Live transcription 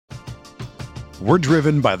We're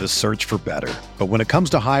driven by the search for better. But when it comes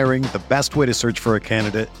to hiring, the best way to search for a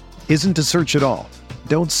candidate isn't to search at all.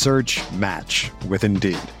 Don't search, match with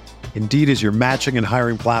Indeed. Indeed is your matching and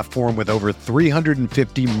hiring platform with over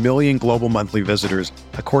 350 million global monthly visitors,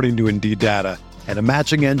 according to Indeed data, and a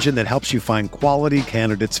matching engine that helps you find quality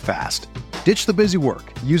candidates fast. Ditch the busy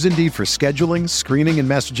work. Use Indeed for scheduling, screening, and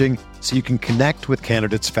messaging so you can connect with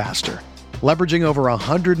candidates faster. Leveraging over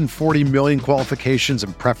 140 million qualifications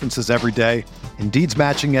and preferences every day, Indeed's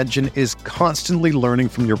matching engine is constantly learning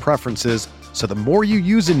from your preferences, so the more you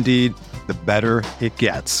use Indeed, the better it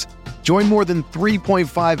gets. Join more than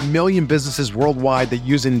 3.5 million businesses worldwide that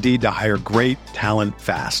use Indeed to hire great talent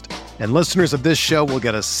fast. And listeners of this show will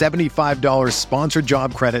get a $75 sponsored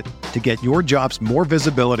job credit to get your jobs more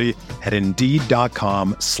visibility at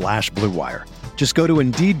Indeed.com/Blue Wire. Just go to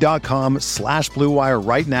Indeed.com/Blue Wire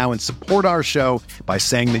right now and support our show by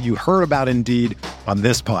saying that you heard about Indeed on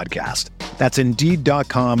this podcast. That's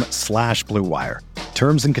Indeed.com/Blue Wire.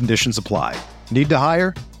 Terms and conditions apply. Need to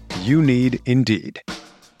hire? You need Indeed.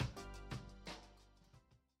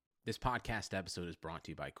 This podcast episode is brought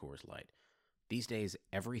to you by Coors Light. These days,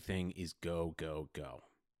 everything is go, go, go.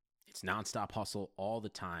 It's nonstop hustle all the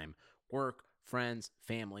time. Work, friends,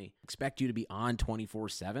 family, expect you to be on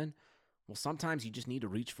 24/7. Well, sometimes you just need to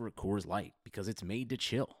reach for a Coors Light because it's made to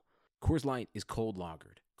chill. Coors Light is cold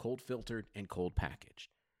lagered, cold filtered, and cold packaged.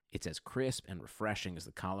 It's as crisp and refreshing as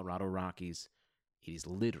the Colorado Rockies. It is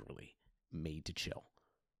literally made to chill.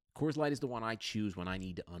 Coors Light is the one I choose when I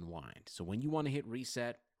need to unwind. So when you want to hit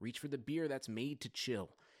reset, reach for the beer that's made to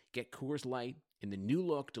chill. Get Coors Light in the new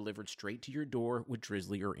look delivered straight to your door with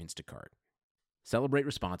Drizzly or Instacart. Celebrate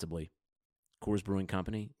responsibly. Coors Brewing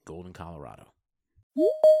Company, Golden, Colorado.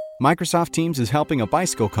 Microsoft Teams is helping a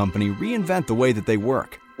bicycle company reinvent the way that they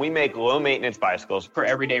work. We make low-maintenance bicycles for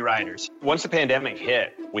everyday riders. Once the pandemic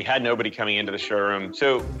hit, we had nobody coming into the showroom,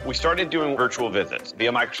 so we started doing virtual visits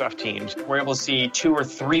via Microsoft Teams. We're able to see 2 or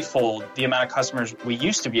 3-fold the amount of customers we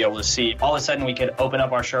used to be able to see. All of a sudden, we could open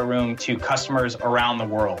up our showroom to customers around the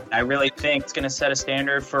world. I really think it's going to set a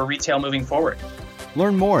standard for retail moving forward.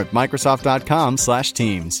 Learn more at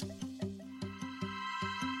Microsoft.com/Teams.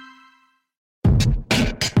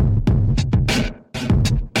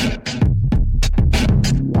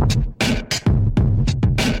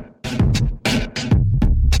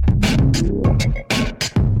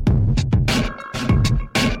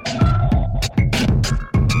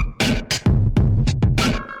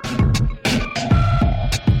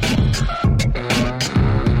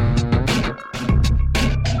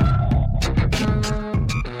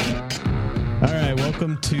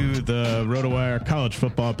 College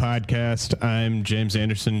Football Podcast. I'm James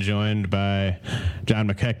Anderson, joined by John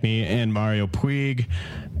McKechnie and Mario Puig.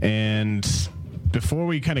 And before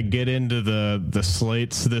we kind of get into the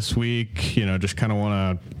slates this week, just kind of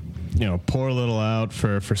want to, pour a little out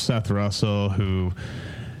for Seth Russell, who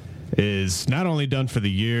is not only done for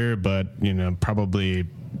the year, but, probably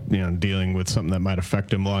dealing with something that might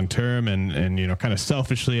affect him long term, and kind of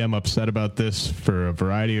selfishly, I'm upset about this for a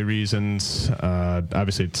variety of reasons.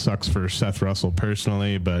 Obviously, it sucks for Seth Russell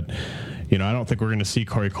personally, but I don't think we're going to see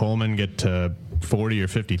Corey Coleman get to 40 or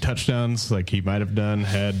 50 touchdowns like he might have done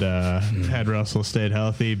had Russell stayed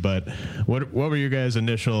healthy. But what were your guys'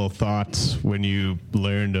 initial thoughts when you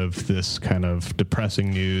learned of this kind of depressing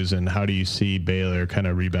news, and how do you see Baylor kind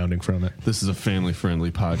of rebounding from it? This is a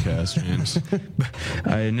family-friendly podcast, James.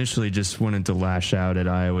 I initially just wanted to lash out at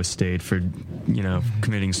Iowa State for,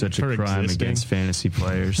 committing such a crime against fantasy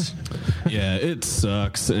players. Yeah, it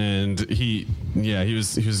sucks, and he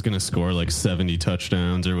was going to score like 70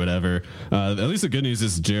 touchdowns or whatever. At least the good news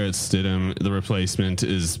is Jarrett Stidham, the replacement,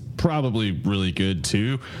 is probably really good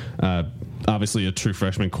too. Obviously, a true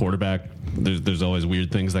freshman quarterback. There's always weird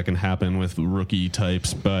things that can happen with rookie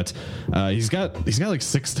types, but he's got like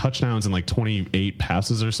 6 touchdowns and like 28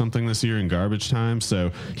 passes or something this year in garbage time.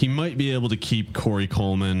 So he might be able to keep Corey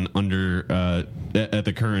Coleman under at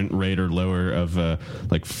the current rate or lower of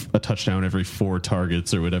like a touchdown every 4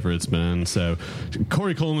 targets or whatever it's been. So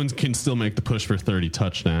Corey Coleman can still make the push for 30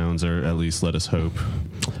 touchdowns, or at least let us hope.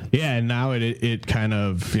 Yeah, and now it kind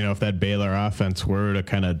of, if that Baylor offense were to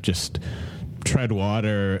kind of just tread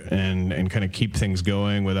water and kind of keep things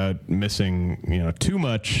going without missing too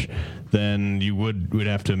much, then you would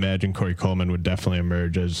have to imagine Corey Coleman would definitely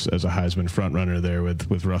emerge as a Heisman front runner there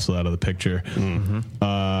with Russell out of the picture. Mm-hmm.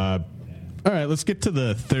 All right, let's get to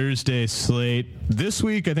the Thursday slate. This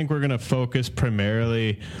week, I think we're going to focus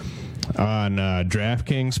primarily on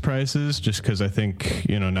DraftKings prices, just because I think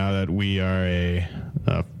now that we are a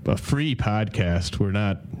free podcast, we're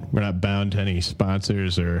not we're not bound to any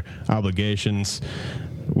sponsors or obligations.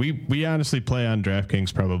 We honestly play on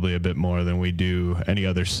DraftKings probably a bit more than we do any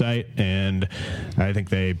other site, and I think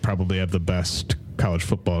they probably have the best college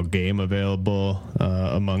football game available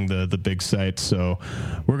among the big sites. So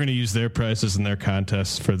we're going to use their prices and their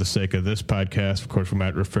contests for the sake of this podcast. Of course, we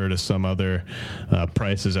might refer to some other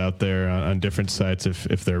prices out there on different sites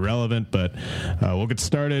if they're relevant, but we'll get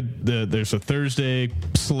started. There's a Thursday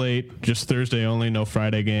slate, just Thursday only, no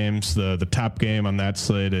Friday games. The top game on that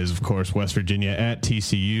slate is, of course, West Virginia at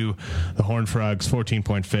TCU. The Horned Frogs,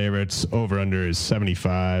 14-point favorites. Over-under is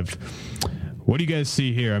 75. What do you guys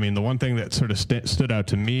see here? I mean, the one thing that sort of stood out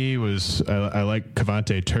to me was I like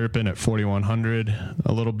KaVontae Turpin at 4,100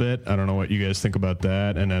 a little bit. I don't know what you guys think about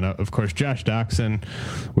that. And then, of course, Josh Doctson.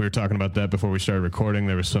 We were talking about that before we started recording.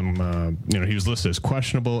 There was some, he was listed as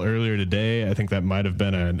questionable earlier today. I think that might have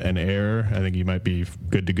been an error. I think he might be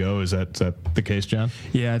good to go. Is that the case, John?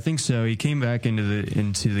 Yeah, I think so. He came back into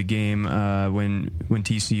the game when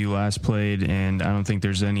TCU last played, and I don't think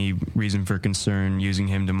there's any reason for concern using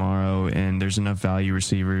him tomorrow. And there's enough value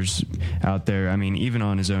receivers out there. I mean, even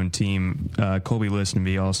on his own team, Colby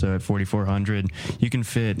Listenby also at 4,400. You can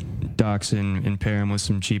fit Doctson and pair him with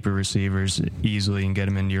some cheaper receivers easily and get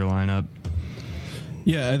him into your lineup.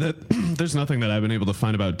 Yeah, there's nothing that I've been able to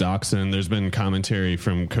find about Doctson. There's been commentary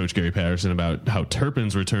from Coach Gary Patterson about how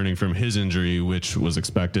Turpin's returning from his injury, which was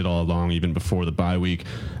expected all along, even before the bye week.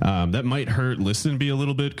 That might hurt Listenby a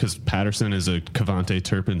little bit because Patterson is a KaVontae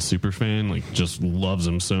Turpin super fan, like just loves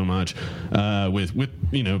him so much. With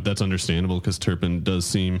that's understandable because Turpin does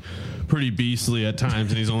seem pretty beastly at times,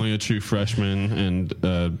 and he's only a true freshman.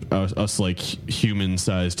 And us like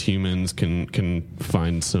human-sized humans can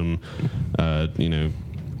find some,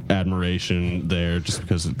 admiration there just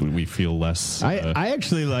because we feel less. I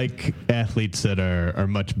actually like athletes that are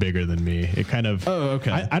much bigger than me. It kind of. Oh,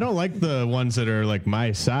 okay. I don't like the ones that are like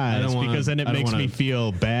my size because then it makes me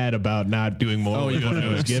feel bad about not doing more. Oh, you want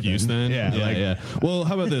no excuse then? Yeah. Well,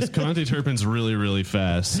 how about this? KaVontae Turpin's really, really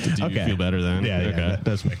fast. Do you feel better then? Yeah, okay. That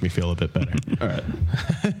does make me feel a bit better. All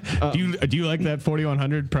right. Do you like that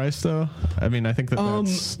 4,100 price though? I mean, I think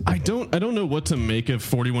that's. I don't know what to make of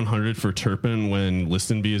 4,100 for Turpin when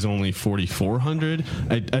Listenby is only 4,400.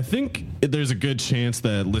 I think there's a good chance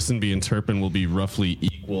that Listenby and Turpin will be roughly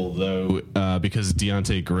equal, though, because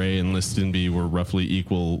Deontay Gray and Listenby were roughly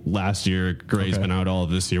equal last year. Gray's been out all of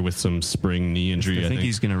this year with some spring knee injury. I think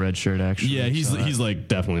he's going to redshirt, actually. Yeah, he's like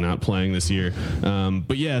definitely not playing this year.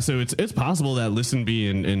 But yeah, so it's possible that Listenby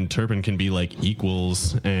and Turpin can be like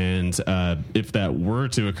equals, and if that were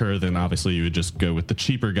to occur, then obviously you would just go with the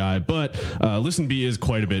cheaper guy. But Listenby is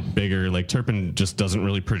quite a bit bigger. Like Turpin just doesn't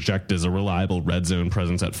really project as a reliable red zone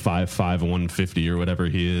presence at 5'5" and 150 or whatever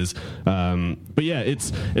he is. But yeah,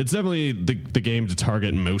 it's definitely the game to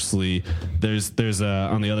target mostly. There's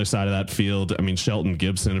on the other side of that field, I mean, Shelton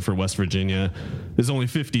Gibson for West Virginia is only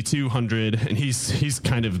 5,200, and he's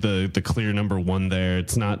kind of the clear number one there.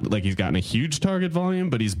 It's not like he's gotten a huge target volume,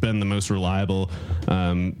 but he's been the most reliable.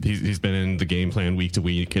 He's been in the game plan week to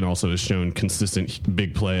week and also has shown consistent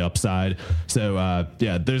big play upside. So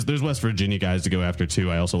there's West Virginia guys to go after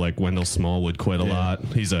too. I also like Wendell Smallwood quite a lot.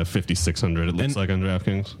 He's a 5,600. It looks like on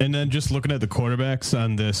DraftKings. And then just looking at the quarterbacks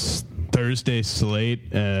on this Thursday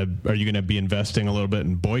slate, are you going to be investing a little bit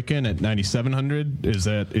in Boykin at 9,700?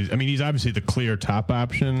 I mean, he's obviously the clear top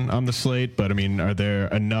option on the slate, but I mean, are there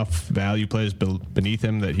enough value plays beneath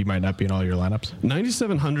him that he might not be in all your lineups?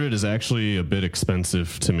 9,700 is actually a bit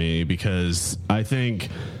expensive to me because I think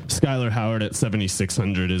Skylar Howard at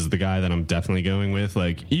 7,600 is the guy that I'm definitely going with.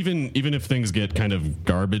 Like even if things get kind of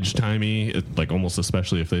garbage timey, like almost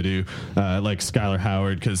especially if they do, like Skylar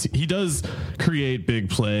Howard, because he does create big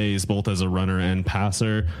plays both as a runner and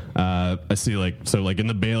passer. I see like in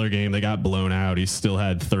the Baylor game, they got blown out. He still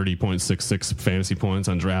had 30.66 fantasy points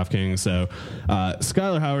on DraftKings. So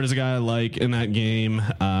Skylar Howard is a guy I like in that game.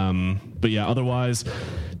 But yeah, otherwise,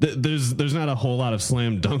 there's not a whole lot of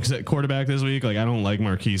slam dunks at quarterback this week. Like I don't like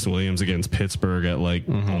Marquise Williams against Pittsburgh at like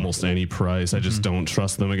almost any price. I just don't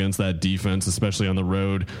trust them against that defense, especially on the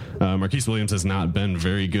road. Marquise Williams has not been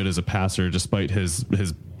very good as a passer despite his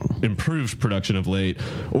improved production of late.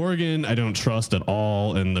 Oregon, I don't trust at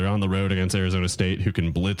all, and they're on the road against Arizona State, who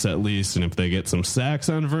can blitz at least, and if they get some sacks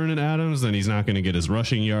on Vernon Adams, then he's not going to get his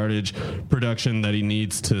rushing yardage production that he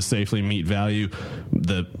needs to safely meet value.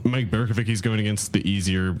 The Mike Berkovic, he's going against the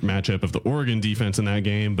easier matchup of the Oregon defense in that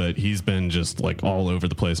game, but he's been just like all over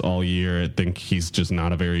the place all year. I think he's just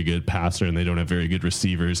not a very good passer, and they don't have very good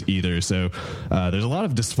receivers either. So there's a lot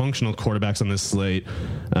of dysfunctional quarterbacks on this slate.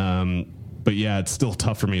 But yeah, it's still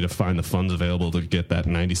tough for me to find the funds available to get that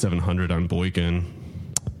 9,700 on Boykin.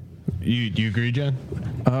 You agree, John?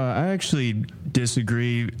 I actually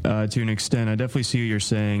disagree to an extent. I definitely see what you're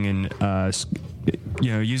saying, and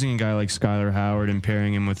using a guy like Skylar Howard and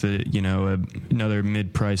pairing him with another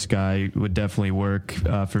mid-price guy would definitely work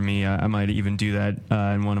for me. I might even do that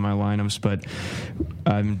in one of my lineups, but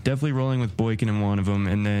I'm definitely rolling with Boykin in one of them,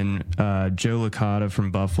 and then Joe Licata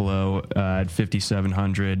from Buffalo at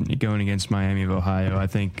 5,700 going against Miami of Ohio. I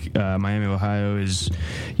think Miami of Ohio is,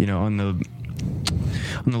 on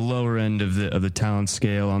the lower end of the talent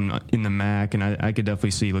scale in the MAC, and I could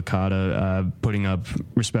definitely see Licata putting up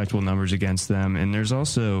respectable numbers against them. And there's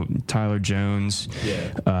also Tyler Jones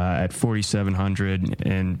at 4,700,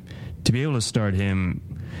 and to be able to start him,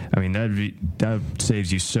 I mean, that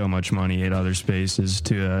saves you so much money at other spaces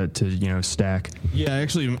to stack. Yeah, I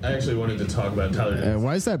actually wanted to talk about Tyler Jones.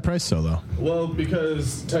 Why is that price so low? Well,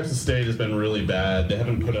 because Texas State has been really bad. They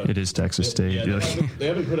haven't put up. It is Texas State. Yeah, they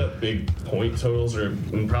haven't put up big point totals, or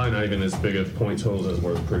probably not even as big of point totals as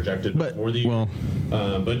were projected before the year.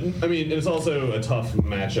 But I mean, it's also a tough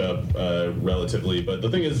matchup relatively. But the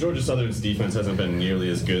thing is, Georgia Southern's defense hasn't been nearly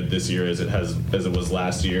as good this year as it was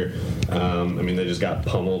last year. I mean, they just got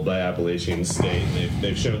pummeled by Appalachian State.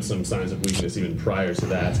 They've shown some signs of weakness even prior to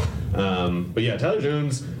that. But yeah, Tyler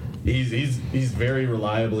Jones, he's very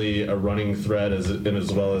reliably a running threat as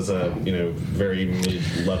well as a very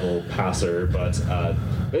mid-level passer. But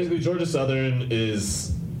basically, Georgia Southern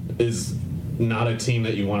is not a team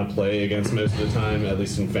that you want to play against most of the time, at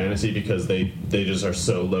least in fantasy, because they just are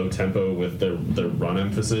so low tempo with their run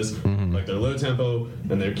emphasis. Mm-hmm. Like, they're low tempo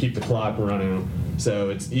and they keep the clock running.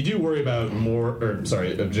 So you do worry about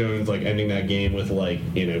of Jones like ending that game with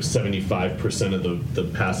 75% of the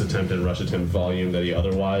pass attempt and rush attempt volume that he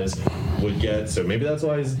otherwise would get. So maybe that's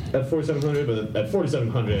why he's at 4,700. But at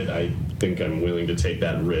 4,700, I think I'm willing to take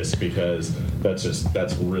that risk because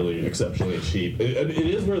that's really exceptionally cheap. It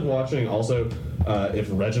is worth watching also. If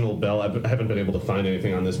Reginald Bell, I haven't been able to find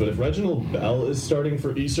anything on this, but if Reginald Bell is starting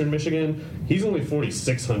for Eastern Michigan, he's only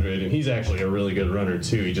 4,600, and he's actually a really good runner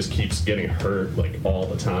too. He just keeps getting hurt all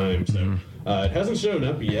the time. So it hasn't shown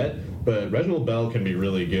up yet, but Reginald Bell can be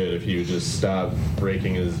really good if he would just stop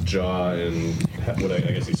breaking his jaw and I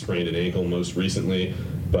guess he sprained an ankle most recently.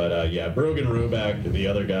 But Brogan Roback, the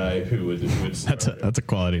other guy who would that's a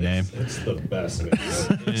quality name. It's the best name.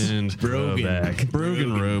 And Brogan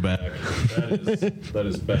Roback. That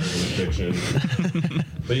is better than fiction.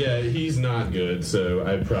 But yeah, he's not good, so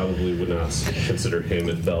I probably would not consider him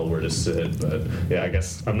if Bell were to sit. But yeah, I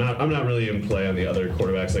guess I'm not really in play on the other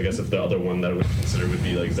quarterbacks. I guess if the other one that I would consider would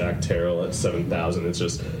be like Zach Terrell at 7,000. It's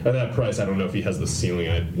just at that price, I don't know if he has the ceiling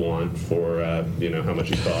I'd want for how much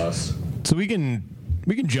he costs. So we can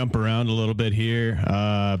jump around a little bit here.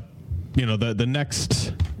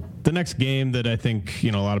 The next game that I think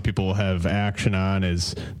a lot of people will have action on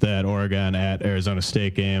is that Oregon at Arizona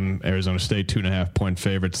State game. Arizona State 2.5 point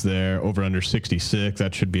favorites there, over under 66.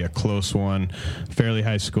 That should be a close one, fairly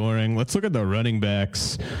high scoring. Let's look at the running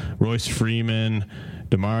backs. Royce Freeman,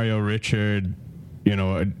 Demario Richard.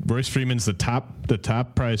 Royce Freeman's the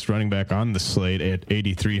top priced running back on the slate at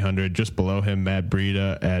 8,300. Just below him, Matt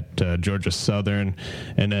Breida at Georgia Southern,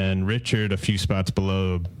 and then Richard a few spots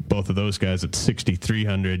below both of those guys at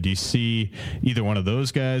 6,300. Do you see either one of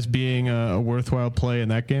those guys being a worthwhile play in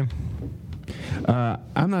that game?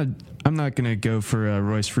 I'm not going to go for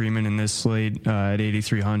Royce Freeman in this slate at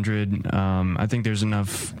 8,300. I think there's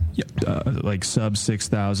enough sub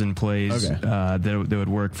 6,000 plays that would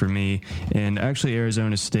work for me. And actually,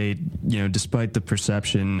 Arizona State, despite the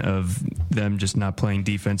perception of them just not playing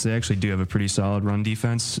defense, they actually do have a pretty solid run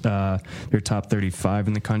defense. They're top 35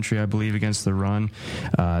 in the country, I believe, against the run.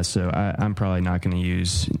 So I'm probably not going to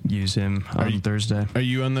use him on Thursday. Are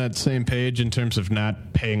you on that same page in terms of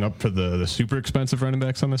not paying up for the super expensive running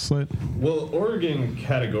backs on this slate? Well, Oregon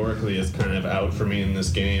categorically is kind of out for me in this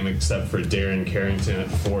game, except for Darren Carrington at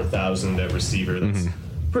 4,000 at receiver. That's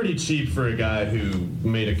pretty cheap for a guy who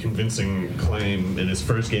made a convincing claim in his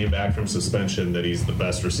first game back from suspension that he's the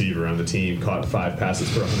best receiver on the team, caught 5 passes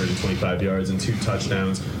for 125 yards and 2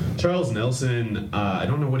 touchdowns. Charles Nelson, I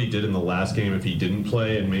don't know what he did in the last game if he didn't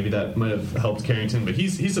play, and maybe that might have helped Carrington, but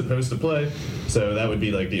he's supposed to play, so that would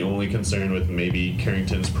be the only concern with maybe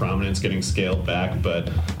Carrington's prominence getting scaled back.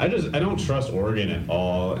 But I don't trust Oregon at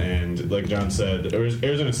all, and like John said,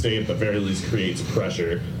 Arizona State at the very least creates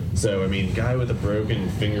pressure. So, I mean, guy with a broken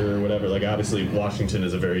finger or whatever, obviously Washington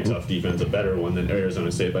is a very tough defense, a better one than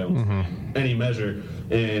Arizona State by almost any measure.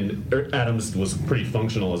 And Adams was pretty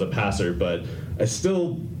functional as a passer, but I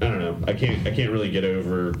don't know. I can't really get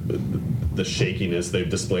over the shakiness they've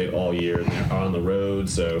displayed all year, and they're on the road.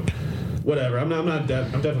 So, whatever. I'm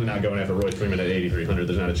definitely not going after Royce Freeman at 8,300.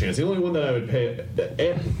 There's not a chance. The only one that I would pay at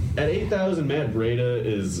 8,000, Matt Breida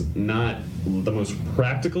is not the most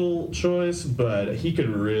practical choice, but he could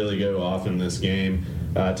really go off in this game.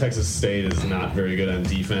 Texas State is not very good on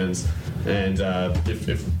defense, and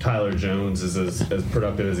if Tyler Jones is as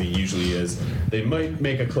productive as he usually is, they might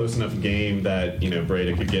make a close enough game that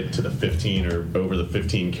Breida could get to the 15 or over the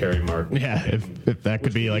 15 carry mark. Yeah, if that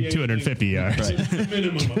could be like 250 yards, right.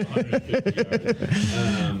 Minimum of 150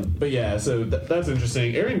 yards. But yeah, so that's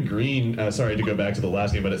interesting. Aaron Green, sorry to go back to the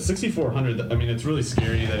last game, but at 6,400, I mean, it's really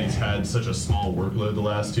scary that he's had such a small workload the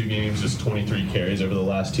last two games, just 23 carries over the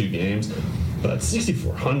last two games. But at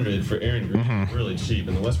 6,400 for Aaron Green, really cheap,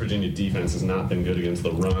 and the West Virginia defense has not been good against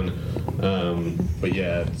the run. But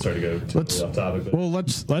yeah, sorry to go totally off topic. But. Well,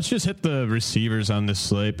 let's just hit the receivers on this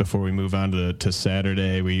slate before we move on to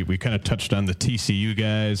Saturday. We kind of touched on the TCU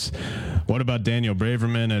guys. What about Daniel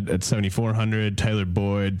Braverman at 7,400? Tyler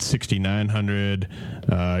Boyd 6,900.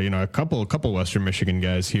 A couple Western Michigan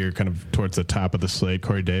guys here, kind of towards the top of the slate.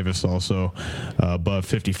 Corey Davis also above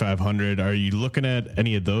 5,500. Are you looking at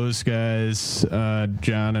any of those guys?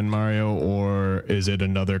 John and Mario, or is it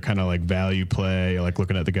another kind of like value play, like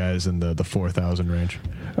looking at the guys in the 4,000 range?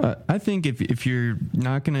 I think if you're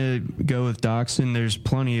not going to go with Doxson, there's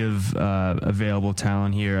plenty of available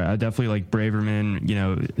talent here. I definitely like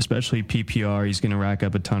Braverman, especially PPR. He's going to rack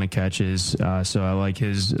up a ton of catches. So I like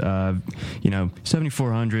his,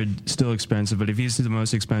 7,400, still expensive, but if he's the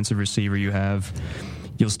most expensive receiver you have,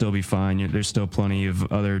 you'll still be fine. There's still plenty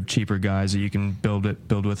of other cheaper guys that you can build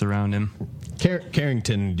with around him.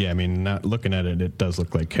 Carrington, yeah, I mean, not looking at it, it does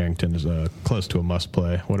look like Carrington is close to a must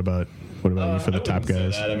play. What about you for the top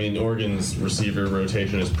guys? I mean, Oregon's receiver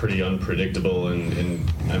rotation is pretty unpredictable, and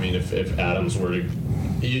I mean, if Adams were to,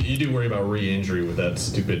 you do worry about re-injury with that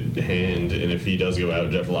stupid hand, and if he does go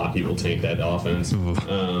out, Jeff Locke will tank that offense. Daniel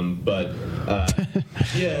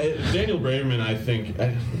Braverman, I think.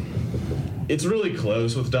 It's really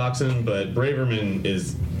close with Doxson, but Braverman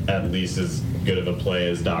is at least as good of a play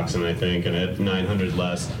as Doxson, I think, and at 900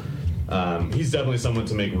 less, he's definitely someone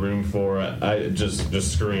to make room for. I just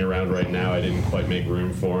screwing around right now, I didn't quite make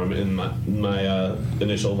room for him in my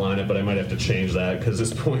initial lineup, but I might have to change that because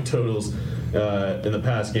his point totals in the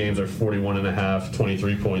past games are 41.5,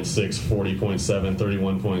 23.6, 40.7,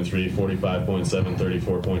 31.3, 45.7,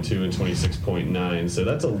 34.2, and 26.9. So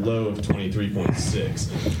that's a low of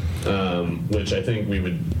 23.6, which I think we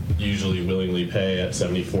would usually willingly pay at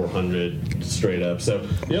 7,400 straight up. So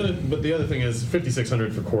the other thing is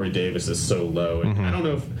 5,600 for Corey Davis is so low, and I don't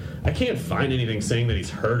know if I can't find anything saying that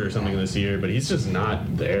he's hurt or something this year, but he's just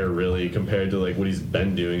not there really compared to like what he's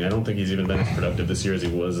been doing. I don't think he's even been as productive this year as he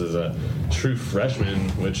was as a true freshman,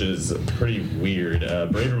 which is pretty weird.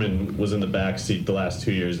 Braverman was in the backseat the last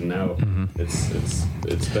 2 years, and now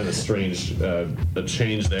it's been a strange a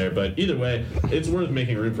change there. But either way, it's worth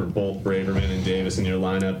making room for both Braverman and Davis in your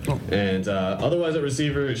lineup. And otherwise at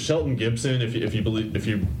receiver, Shelton Gibson. If you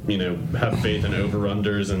have faith in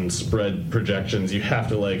over-unders and spread projections, you have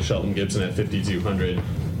to like Shelton Gibson at 5,200.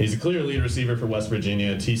 He's a clear lead receiver for West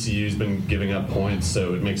Virginia. TCU's been giving up points,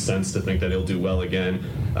 so it makes sense to think that he'll do well again.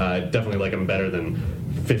 Definitely like him better than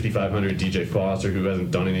 5,500 DJ Foster, who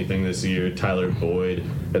hasn't done anything this year. Tyler Boyd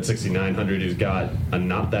at 6,900, who's got a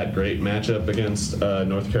not that great matchup against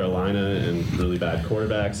North Carolina and really bad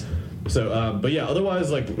quarterbacks. So, but yeah, otherwise,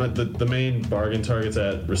 like the main bargain targets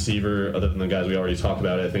at receiver, other than the guys we already talked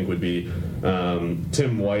about, I think would be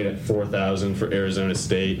Tim White at 4,000 for Arizona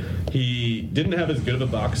State. He didn't have as good of a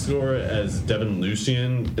box score as Devin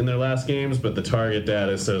Lucien in their last games, but the target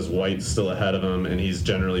data says White's still ahead of him, and he's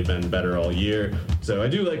generally been better all year. So I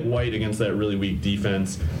do like White against that really weak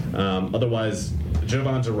defense. Otherwise,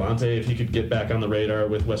 Jovan Durante, if he could get back on the radar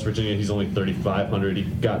with West Virginia, he's only 3,500. He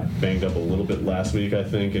got banged up a little bit last week, I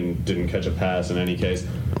think, and didn't catch a pass in any case.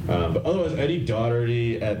 But otherwise, Eddie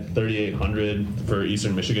Daugherty at 3,800 for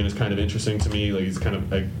Eastern Michigan is kind of interesting to me. Like, he's kind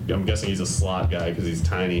of, I'm guessing he's a slot guy because he's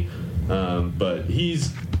tiny. But he's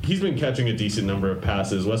been catching a decent number of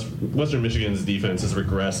passes. Western Michigan's defense has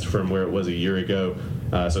regressed from where it was a year ago.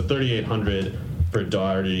 So 3,800 for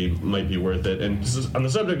Daugherty might be worth it. And on the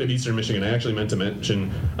subject of Eastern Michigan, I actually meant to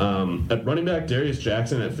mention at running back, Darius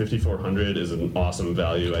Jackson at 5,400 is an awesome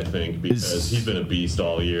value, I think, because he's been a beast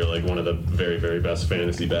all year, like one of the very, very best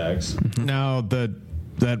fantasy backs. Now,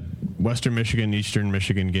 that Western Michigan, Eastern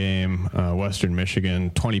Michigan game, Western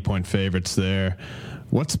Michigan, 20-point favorites there.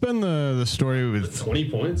 What's been the story with 20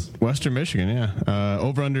 points? Western Michigan, yeah.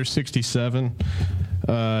 Over under 67.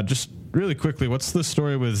 Just really quickly, what's the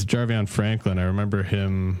story with Jarvion Franklin? I remember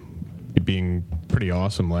him being pretty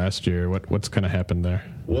awesome last year. What's kind of happened there?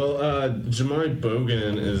 Well, Jamari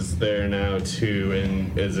Bogan is there now, too,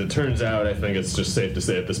 and as it turns out, I think it's just safe to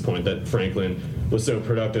say at this point that Franklin was so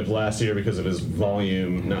productive last year because of his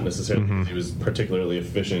volume, not necessarily because he was particularly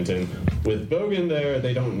efficient. And with Bogan there,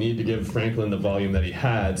 they don't need to give Franklin the volume that he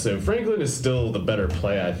had, so Franklin is still the better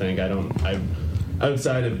play, I think.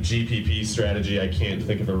 Outside of GPP strategy, I can't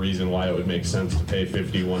think of a reason why it would make sense to pay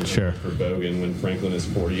 $5,100 for Bogan when Franklin is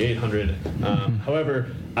 $4,800.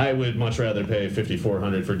 However, I would much rather pay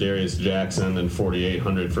 $5,400 for Darius Jackson than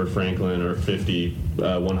 $4,800 for Franklin or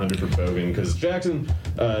 $5,100 for Bogan, because Jackson,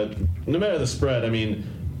 no matter the spread, I mean,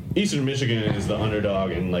 Eastern Michigan is the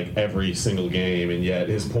underdog in like every single game, and yet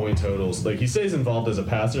his point totals, like, he stays involved as a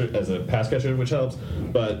pass catcher, which helps,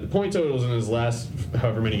 but point totals in his last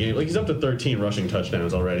however many games, like, he's up to 13 rushing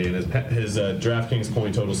touchdowns already, and his DraftKings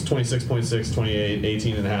point totals 26.6, 28,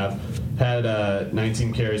 18.5, had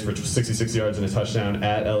 19 carries for 66 yards and a touchdown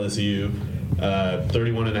at LSU.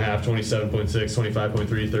 31.5, 27.6,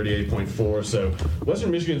 25.3, 38.4. So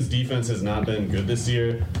Western Michigan's defense has not been good this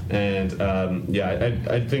year, and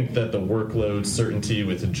I think that the workload certainty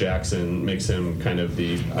with Jackson makes him kind of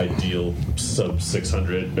the ideal sub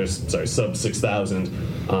 6,000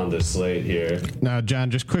 on this slate here. Now,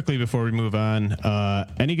 John, just quickly before we move on,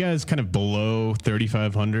 any guys kind of below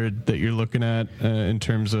 3,500 that you're looking at in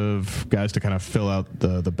terms of guys to kind of fill out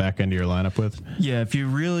the back end of your lineup with? Yeah, if you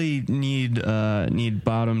really need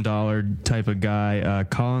bottom dollar type of guy,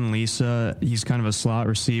 Colin Lisa, he's kind of a slot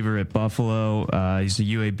receiver at Buffalo. He's a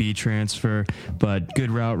UAB transfer, but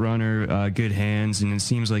good route runner, good hands, and it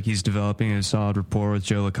seems like he's developing a solid rapport with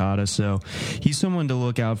Joe Licata, so he's someone to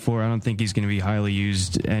look out for. I don't think he's going to be highly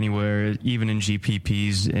used anywhere, even in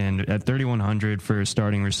GPPs, and at 3,100 for a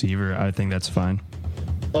starting receiver, I think that's fine.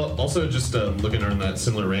 Also, just looking around that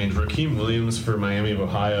similar range, Rakeem Williams for Miami of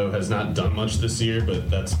Ohio has not done much this year, but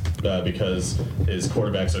that's because his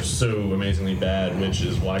quarterbacks are so amazingly bad, which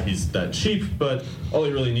is why he's that cheap. But all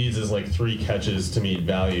he really needs is like 3 catches to meet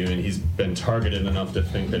value, and he's been targeted enough to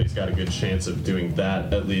think that he's got a good chance of doing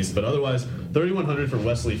that at least. But otherwise, 3,100 for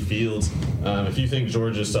Wesley Fields. If you think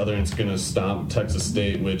Georgia Southern's going to stomp Texas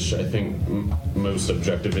State, which I think most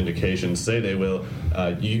objective indications say they will,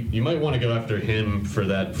 you might want to go after him for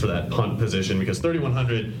that punt position, because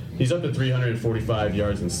 3,100, he's up to 345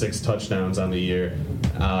 yards and 6 touchdowns on the year.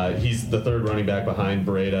 He's the third running back behind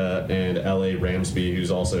Breida and L.A. Ramsby,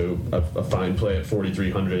 who's also a fine play at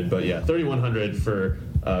 4,300. But yeah, 3,100 for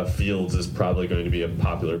Fields is probably going to be a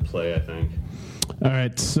popular play, I think. All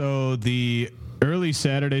right, so the early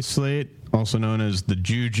Saturday slate, also known as the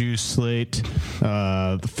Juju slate,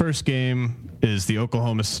 the first game is the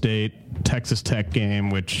Oklahoma State-Texas Tech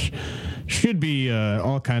game, which should be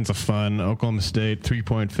all kinds of fun. Oklahoma State,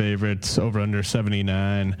 3-point favorites, over under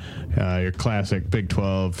 79, your classic Big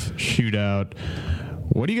 12 shootout.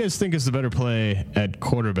 What do you guys think is the better play at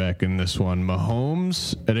quarterback in this one?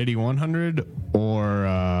 Mahomes at 8,100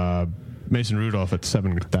 or Mason Rudolph at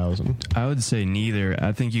 7,000? I would say neither.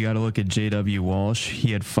 I think you got to look at J.W. Walsh.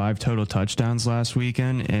 He had 5 total touchdowns last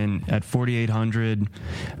weekend, and at 4,800,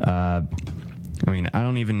 I mean, I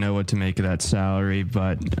don't even know what to make of that salary,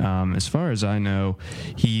 but as far as I know,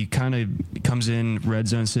 he kind of comes in red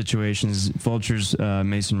zone situations, vultures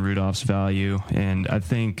Mason Rudolph's value, and I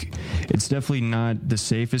think it's definitely not the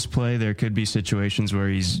safest play. There could be situations where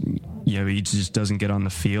he just doesn't get on the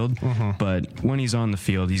field, but when he's on the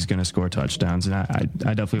field, he's going to score touchdowns, and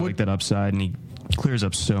I definitely like that upside, and he clears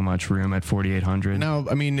up so much room at 4,800. Now,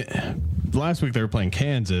 I mean, last week they were playing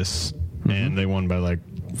Kansas, and they won by like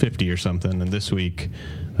 50 or something, and this week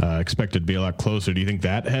expected to be a lot closer. Do you think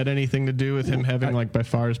that had anything to do with him having like by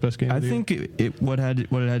far his best game? I think what it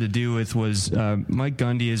had to do with was Mike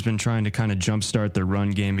Gundy has been trying to kind of jumpstart the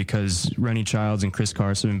run game, because Rennie Childs and Chris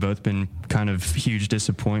Carson have both been kind of huge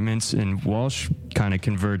disappointments, and Walsh kind of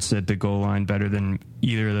converts at the goal line better than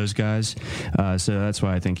either of those guys. So that's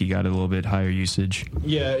why I think he got a little bit higher usage.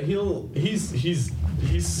 Yeah, he's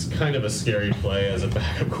kind of a scary play as a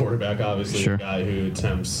backup quarterback. Obviously, a guy who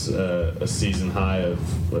attempts a season high of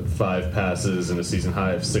 5 passes and a season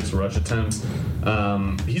high of 6 rush attempts.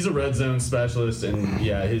 He's a red zone specialist, and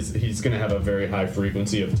yeah, he's going to have a very high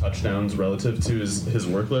frequency of touchdowns relative to his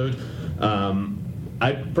workload.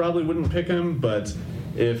 I probably wouldn't pick him, but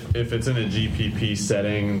if it's in a GPP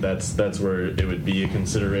setting, that's where it would be a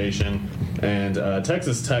consideration. And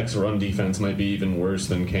Texas Tech's run defense might be even worse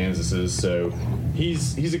than Kansas's, so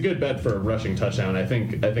he's a good bet for a rushing touchdown. I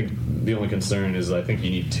think the only concern is I think you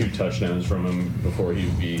need 2 touchdowns from him before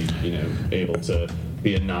he'd be able to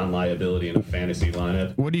be a non-liability in a fantasy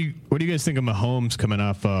lineup. What do you guys think of Mahomes coming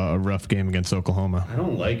off a rough game against Oklahoma? I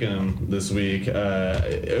don't like him this week.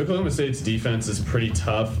 Oklahoma State's defense is pretty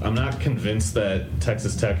tough. I'm not convinced that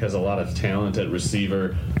Texas Tech has a lot of talent at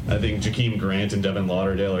receiver. I think Jakeem Grant and Devin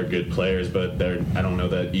Lauderdale are good players, but I don't know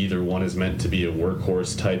that either one is meant to be a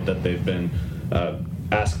workhorse type that they've been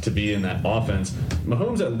asked to be in that offense.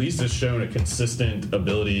 Mahomes at least has shown a consistent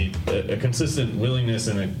ability, a consistent willingness,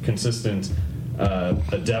 and a consistent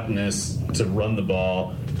adeptness to run the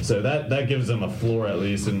ball. So that gives him a floor at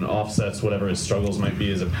least and offsets whatever his struggles might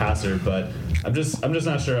be as a passer. But I'm just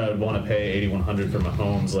not sure I would want to pay $8,100 for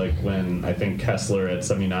Mahomes. Like when I think Kessler at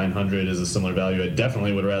 $7,900 is a similar value. I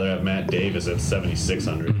definitely would rather have Matt Davis at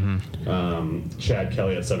 $7,600, Chad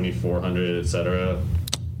Kelly at $7,400, etc.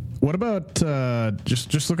 What about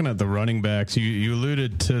just looking at the running backs? You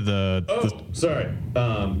alluded to sorry,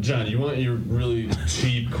 John. You want your really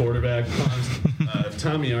cheap quarterback puns? If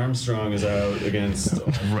Tommy Armstrong is out against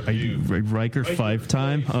Riker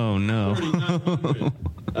 5-time? Oh no.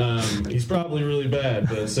 He's probably really bad,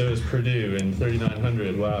 but so is Purdue and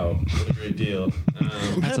 $3,900. Wow, what a great deal.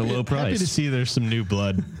 That's a low price. Happy to see there's some new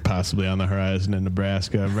blood possibly on the horizon in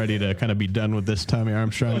Nebraska. I'm ready to kind of be done with this Tommy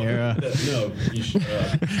Armstrong era. No, you should.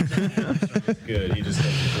 Good. He just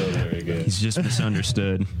doesn't feel very good. He's just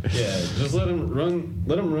misunderstood. Yeah, just let him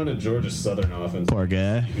run a Georgia Southern offense. Poor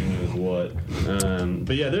guy. Who knows what?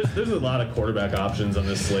 But yeah, there's a lot of quarterback options on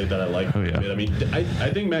this slate that I like. Oh, yeah. I mean,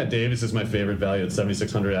 I think Matt Davis is my favorite value at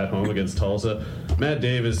 $7,600 at home against Tulsa. Matt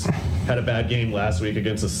Davis had a bad game last week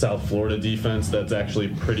against a South Florida defense that's actually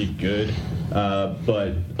pretty good.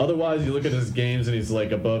 But otherwise, you look at his games and he's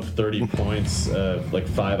like above 30 points, like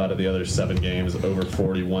 5 out of the other 7 games, over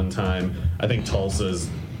 40 one time. I think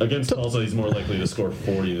against Tulsa, he's more likely to score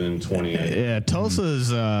 40 than 28. Yeah,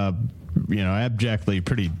 Tulsa's abjectly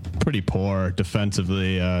pretty poor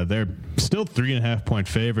defensively. They're still 3.5-point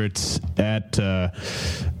favorites at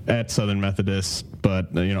Southern Methodist,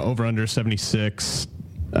 but over under 76.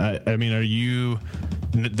 I mean,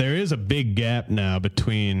 there is a big gap now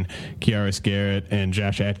between Kyaris Garrett and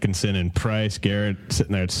Josh Atkinson and Price. Garrett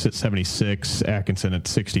sitting there at 76, Atkinson at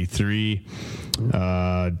 63.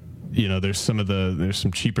 There's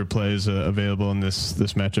some cheaper plays available in this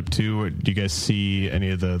matchup too. Do you guys see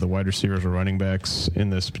any of the wide receivers or running backs in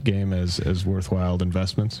this game as worthwhile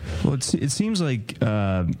investments? Well, it seems like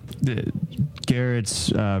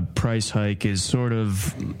Garrett's price hike is sort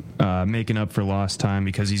of making up for lost time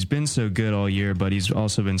because he's been so good all year, but he's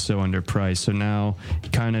also been so underpriced. So now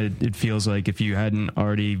it feels like if you hadn't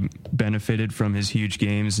already benefited from his huge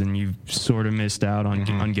games, and you've sort of missed out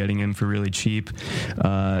on getting him for really cheap.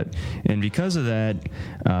 And because of that,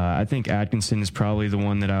 I think Atkinson is probably the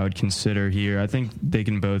one that I would consider here. I think they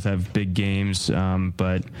can both have big games,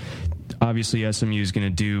 but obviously SMU is going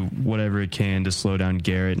to do whatever it can to slow down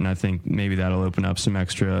Garrett, and I think maybe that'll open up some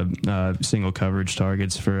extra single coverage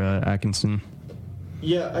targets for Atkinson.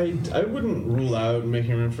 Yeah, I wouldn't rule out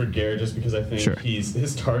making room for Garrett just because I think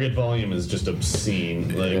his target volume is just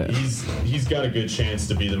obscene. Like he's got a good chance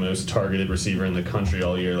to be the most targeted receiver in the country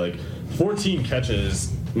all year. Like 14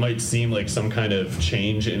 catches might seem like some kind of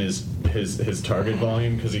change in his target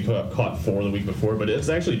volume because he caught 4 the week before, but it's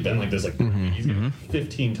actually been like this. Like he's getting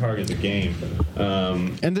 15 targets a game.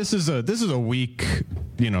 And this is a weak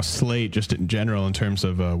slate just in general in terms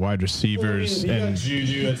of wide receivers. Well, got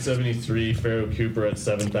Juju at 73, Pharaoh Cooper at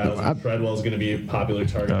 7,000. Treadwell's going to be a popular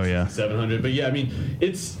target at 700. But yeah, I mean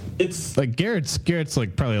it's like Garrett's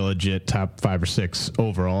like probably a legit top 5 or 6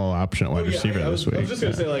 overall option at wide receiver this week. I was just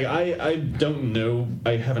going to say, like, I don't know.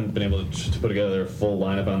 I haven't been able to put together a full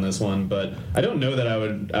lineup on this one, but I don't know that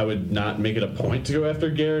I would not make it a point to go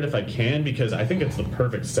after Garrett if I can, because I think it's the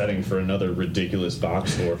perfect setting for another ridiculous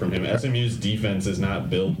box score from him. SMU's defense is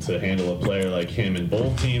not built to handle a player like him, and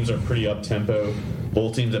both teams are pretty up-tempo.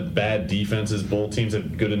 Both teams have bad defenses. Both teams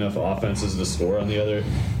have good enough offenses to score on the other.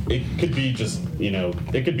 It could be just,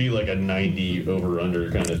 it could be like a 90 over/under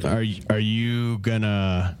kind of thing.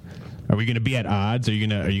 Are we gonna be at odds? Are you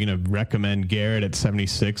gonna recommend Garrett at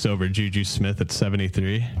 76 over Juju Smith at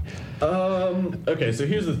 73? Okay, so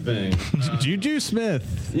here's the thing. Juju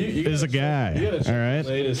Smith is a guy. You gotta check all right. The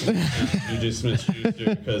latest Juju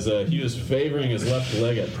Smith-Schuster because he was favoring his left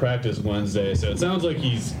leg at practice Wednesday, so it sounds like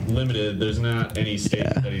he's limited. There's not any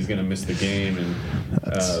statement that he's going to miss the game, and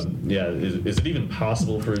is it even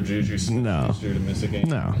possible for a Juju Smith-Schuster to miss a game?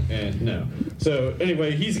 No. No. So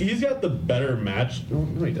anyway, he's got the better match.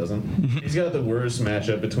 No, he doesn't. He's got the worst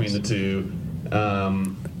matchup between the two. I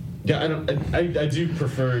do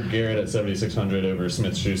prefer Garrett at 7,600 over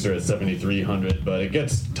Smith-Schuster at 7,300, but it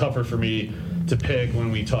gets tougher for me to pick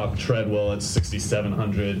when we talk Treadwell at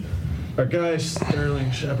 6,700. Our guy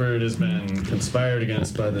Sterling Shepard has been conspired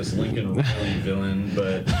against by this Lincoln Riley villain,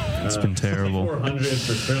 but it's been terrible. 400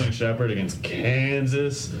 for Sterling Shepard against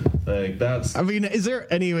Kansas, like that's. I mean, is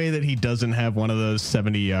there any way that he doesn't have one of those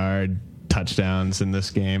 70-yard touchdowns in this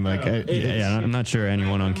game? Like, I'm not sure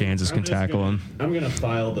anyone on Kansas can tackle him. I'm going to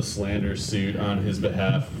file the slander suit on his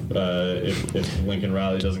behalf if Lincoln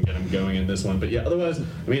Riley doesn't get him going in this one. But yeah, otherwise,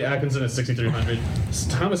 I mean, Atkinson at 6,300,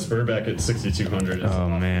 Thomas Spurbeck at 6,200. Oh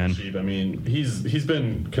man, cheap. I mean, he's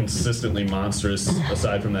been consistently monstrous.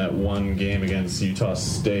 Aside from that one game against Utah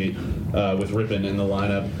State with Rippon in the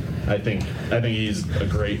lineup, I think he's a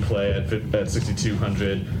great play at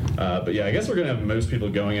 6,200. But yeah, I guess we're gonna have most people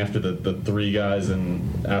going after the three guys,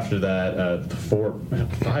 and after that,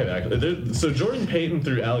 five actually. So Jordan Payton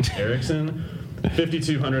through Alex Erickson,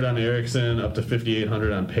 5,200 on Erickson, up to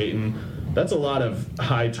 5,800 on Payton. That's a lot of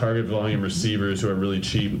high target volume receivers who are really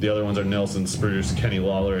cheap. The other ones are Nelson Spruce, Kenny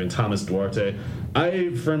Lawler, and Thomas Duarte.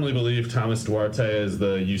 I firmly believe Thomas Duarte is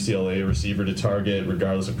the UCLA receiver to target,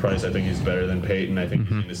 regardless of price. I think he's better than Payton. I think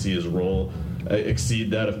you're going to see his role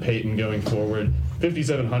exceed that of Payton going forward.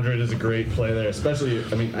 5,700 is a great play there, especially,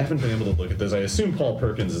 I mean, I haven't been able to look at this. I assume Paul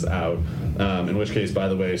Perkins is out, in which case, by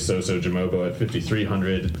the way, Soso Jamobo at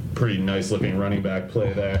 5,300, pretty nice looking running back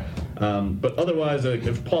play there. But otherwise,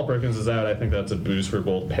 if Paul Perkins is out, I think that's a boost for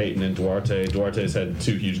both Payton and Duarte. Duarte's had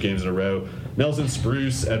 2 huge games in a row. Nelson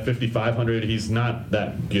Spruce at 5,500, he's not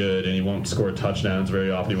that good, and he won't score touchdowns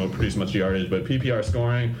very often. He won't produce much yardage, but PPR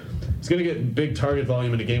scoring, he's going to get big target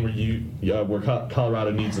volume in a game where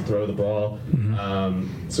Colorado needs to throw the ball.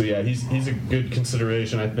 So yeah, he's a good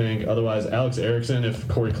consideration, I think. Otherwise, Alex Erickson, if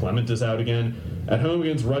Corey Clement is out again, at home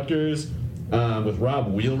against Rutgers, with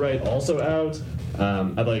Rob Wheelwright also out.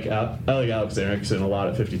 I like Alex Erickson a lot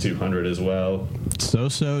at 5,200 as well.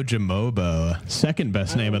 Soso Jamobo, second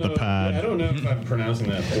best name of the pod. Yeah, I don't know if I'm pronouncing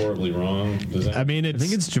that horribly wrong. I think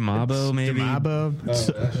it's Jamabo, maybe. Jamabo. That's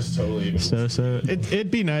just totally even. Soso.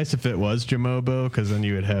 It'd be nice if it was Jamobo, because then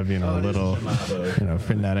you would have little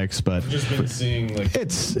phonetics. But I've just been seeing like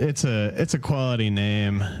it's a quality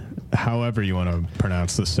name. However you want to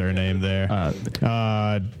pronounce the surname there.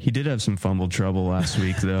 He did have some fumble trouble last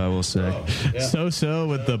week, though, I will say. So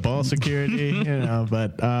with the ball security,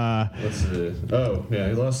 but let's see. Oh yeah,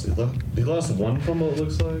 he lost one fumble, it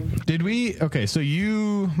looks like. Did we? Okay, so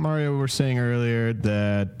you, Mario, were saying earlier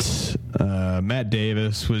that Matt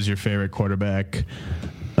Davis was your favorite quarterback.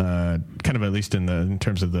 Kind of at least in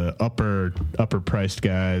terms of the upper priced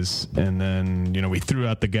guys, and then we threw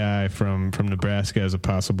out the guy from Nebraska as a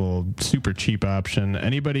possible super cheap option.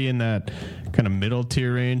 Anybody in that kind of middle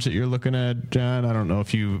tier range that you're looking at, John? I don't know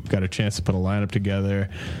if you got a chance to put a lineup together.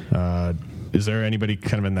 Is there anybody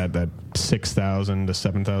kind of in that 6,000 to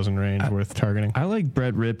 7,000 range worth targeting? I like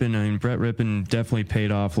Brett Rippon. I mean, Brett Rippon definitely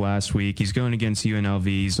paid off last week. He's going against UNLV.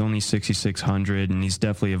 He's only 6,600, and he's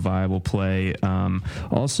definitely a viable play.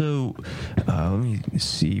 Also, let me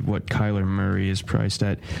see what Kyler Murray is priced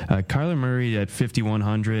at. Kyler Murray at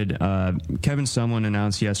 5,100. Kevin Sumlin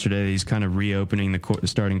announced yesterday that he's kind of reopening the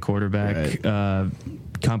starting quarterback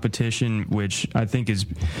competition, which I think is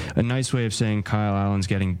a nice way of saying Kyle Allen's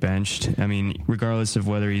getting benched. I mean, regardless of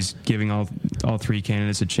whether he's giving all three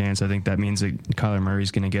candidates a chance, I think that means that Kyler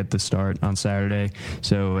Murray's going to get the start on Saturday.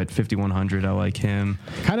 So at 5,100, I like him.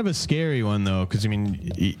 Kind of a scary one, though, because, I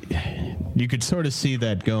mean, you could sort of see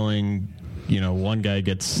that going, one guy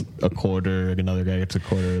gets a quarter, another guy gets a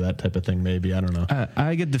quarter, that type of thing, maybe. I don't know.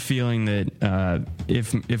 I get the feeling that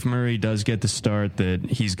if Murray does get the start, that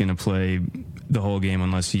he's going to play the whole game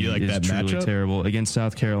unless he is truly terrible. Against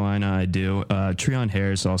South Carolina, I do. Treon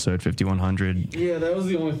Harris also at 5,100. Yeah, that was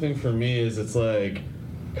the only thing for me is it's like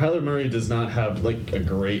Kyler Murray does not have like a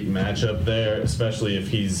great matchup there, especially if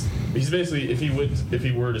he's basically if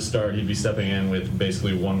he were to start, he'd be stepping in with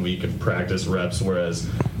basically 1 week of practice reps, whereas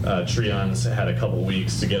Treon's had a couple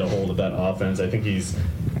weeks to get a hold of that offense. I think he's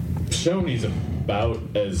shown he's about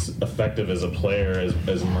as effective as a player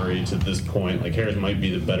as Murray to this point. Like Harris might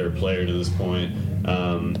be the better player to this point.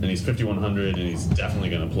 And he's 5,100, and he's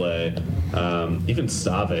definitely going to play. Even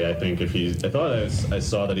Stave, I think, I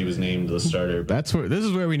saw that he was named the starter. This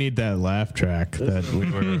is where we need that laugh track that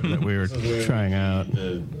we were trying out.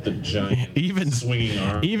 The giant swinging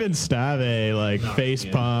arm. Even Stave, like face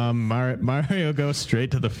palm. Mario goes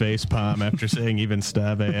straight to the face palm after saying even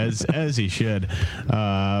Stave, as he should.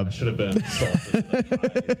 Should have been.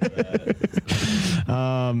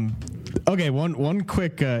 Okay, one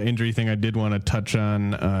quick injury thing I did want to touch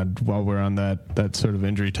on while we're on that sort of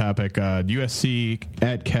injury topic. USC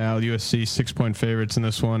at Cal. USC 6-point favorites in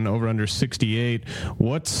this one. Over under 68.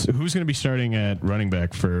 Who's going to be starting at running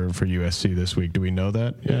back for USC this week? Do we know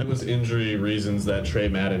that yet? It was injury reasons that Trey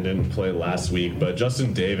Madden didn't play last week, but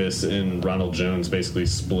Justin Davis and Ronald Jones basically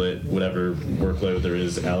split whatever workload there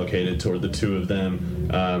is allocated toward the two of them.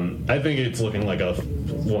 I think it's looking like a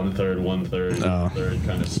 1/3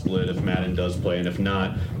 kind of split if Madden does play, and if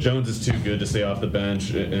not, Jones is too good to stay off the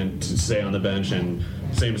bench and to stay on the bench, and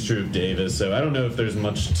same is true of Davis. So I don't know if there's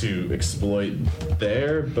much to exploit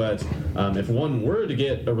there, but if one were to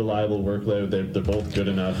get a reliable workload, they're both good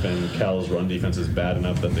enough, and Cal's run defense is bad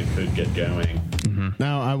enough that they could get going. Mm-hmm.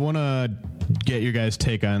 Now I want to get your guys'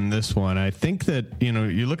 take on this one. I think that,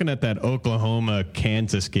 you're looking at that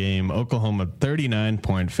Oklahoma-Kansas game. Oklahoma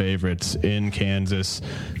 39-point favorites in Kansas,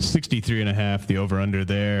 63.5 the over-under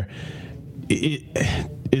there.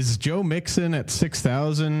 Is Joe Mixon at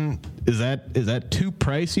 6,000? Is that too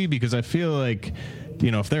pricey? Because I feel like,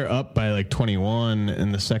 if they're up by like 21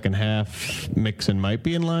 in the second half, Mixon might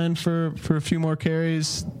be in line for a few more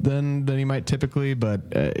carries than he might typically.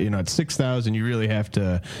 But at 6,000, you really have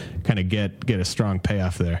to kind of get a strong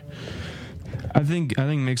payoff there. I think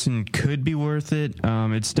Mixon could be worth it.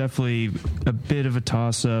 It's definitely a bit of a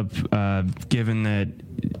toss-up, given that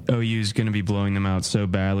OU is going to be blowing them out so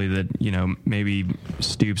badly that maybe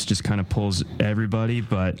Stoops just kind of pulls everybody.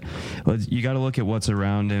 But you got to look at what's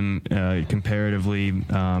around him comparatively,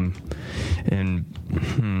 and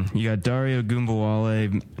you got Dario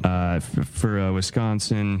Gumbawale for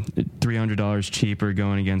Wisconsin, $300 cheaper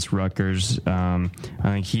going against Rutgers. I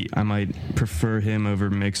think I might prefer him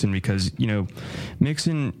over Mixon because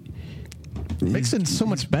Mixon's so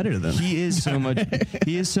much better than he is so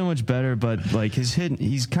much better, but like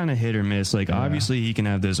he's kind of hit or miss. Like obviously he can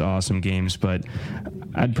have those awesome games, but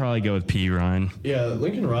I'd probably go with P. Ryan. Yeah,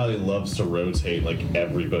 Lincoln Riley loves to rotate like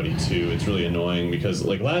everybody too. It's really annoying because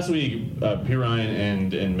like last week P.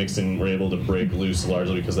 Ryan and Mixon were able to break loose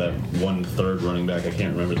largely because that 1/3 running back, I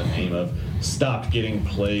can't remember the name of, stopped getting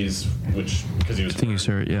plays, because he was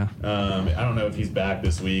hurt. Yeah. I don't know if he's back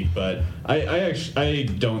this week, but I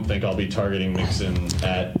don't think I'll be targeting Mixon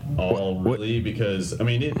at all, really, because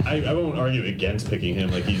I won't argue against picking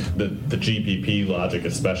him. Like the GPP logic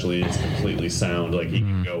especially is completely sound. Like he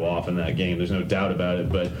can go off in that game. There's no doubt about it.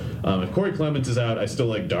 But if Corey Clements is out, I still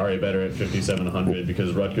like Dare better at 5,700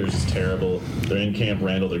 because Rutgers is terrible. They're in Camp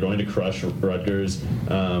Randall. They're going to crush Rutgers.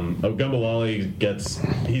 Gumbawale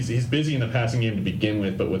he's busy in the passing game to begin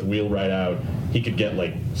with, but with Wheelwright out, he could get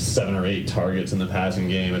like 7 or 8 targets in the passing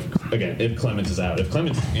game. If Clements is out. If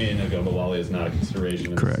Clements is in, Gumbawale is not a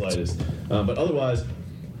consideration in the slightest. But otherwise,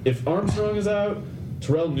 if Armstrong is out,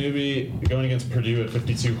 Terrell Newby going against Purdue at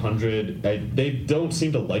 5,200. They don't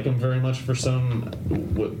seem to like him very much for some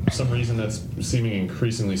reason that's seeming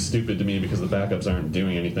increasingly stupid to me because the backups aren't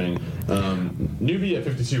doing anything. Newby at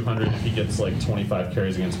 5,200, if he gets like 25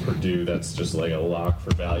 carries against Purdue, that's just like a lock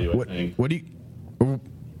for value, I think. What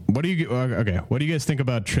do you guys think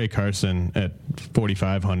about Trey Carson at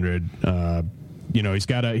 4,500?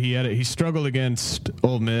 He struggled against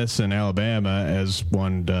Ole Miss and Alabama as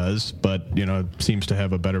one does, but seems to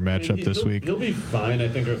have a better matchup this week. He'll be fine, I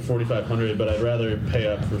think, at 4,500, but I'd rather pay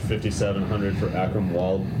up for 5,700 for Akram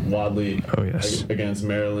Wadley against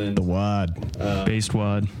Maryland. The Wad, based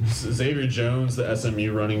Wad. Xavier Jones, the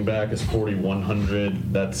SMU running back, is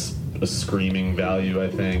 4,100. That's a screaming value, I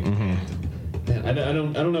think. Mm-hmm. Man, I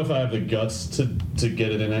don't know if I have the guts to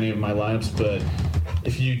get it in any of my lineups, but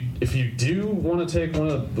if you do want to take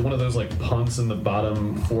one of those like punts in the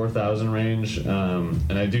bottom 4,000 range,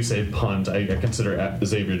 and I do say punt, I consider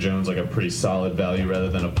Xavier Jones like a pretty solid value rather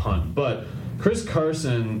than a punt. But Chris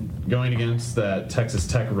Carson going against that Texas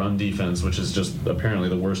Tech run defense, which is just apparently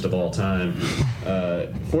the worst of all time,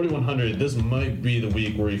 4,100. This might be the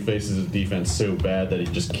week where he faces a defense so bad that he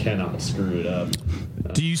just cannot screw it up.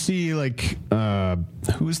 Do you see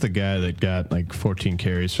who was the guy that got like 14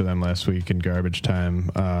 carries for them last week in garbage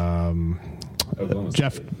time?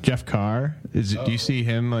 Jeff Carr. Do you see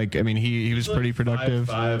him? He was pretty productive.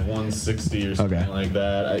 5'5", 160 or something like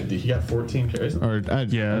that. He got 14 carries. It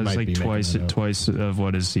was like twice of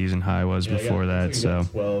what his season high was before that. So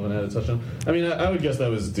 12 and had a touchdown. I would guess that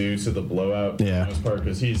was due to the blowout for the most part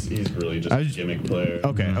because he's really just a gimmick player.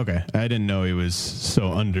 Okay. I didn't know he was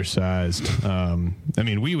so undersized.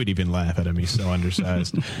 We would even laugh at him. He's so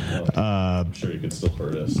undersized. I'm sure he could still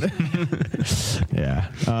hurt us.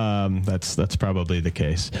 That's probably the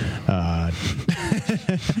case.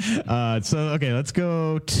 So okay, let's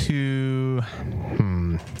go to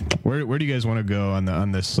where do you guys want to go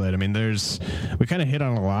on this slate? I mean, we kind of hit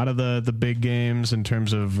on a lot of the big games in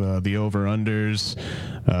terms of the over-unders.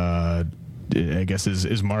 I guess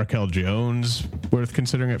is Markel Jones worth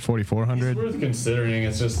considering at 4,400? It's worth considering.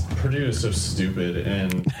 It's just Purdue is so stupid,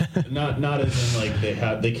 and not as in like they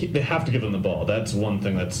have to give them the ball. That's one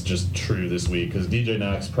thing that's just true this week because DJ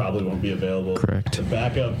Knox probably won't be available. Correct. The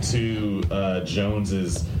backup to Jones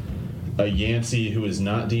is a Yancey who is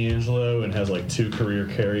not D'Angelo and has like 2 career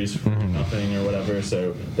carries for nothing or whatever.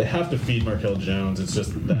 So they have to feed Markel Jones. It's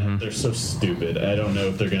just that they're so stupid. I don't know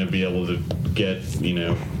if they're going to be able to get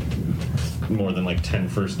more than like 10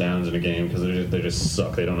 first downs in a game because they just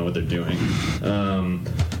suck. They don't know what they're doing.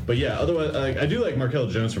 But yeah, otherwise, I do like Markel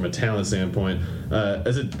Jones from a talent standpoint.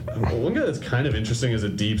 One guy that's kind of interesting is a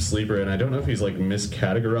deep sleeper, and I don't know if he's like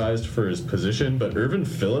miscategorized for his position, but Irvin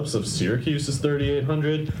Phillips of Syracuse is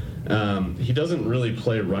 3,800. He doesn't really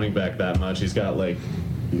play running back that much. He's got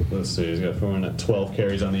he's got 12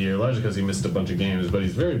 carries on the year, largely because he missed a bunch of games, but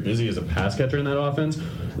he's very busy as a pass catcher in that offense.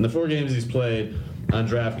 In the 4 games he's played on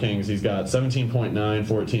DraftKings, he's got 17.9,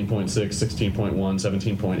 14.6, 16.1,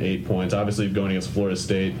 17.8 points. Obviously, going against Florida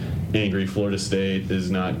State, angry Florida State is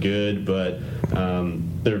not good, but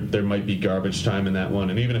there might be garbage time in that one.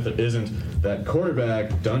 And even if it isn't, that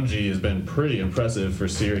quarterback, Dungy, has been pretty impressive for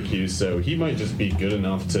Syracuse, so he might just be good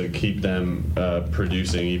enough to keep them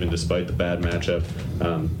producing, even despite the bad matchup.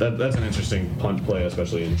 That's an interesting punt play,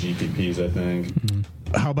 especially in GPPs, I think. Mm-hmm.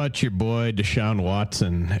 How about your boy Deshaun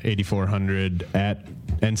Watson, 8,400 at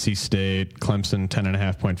NC State, Clemson,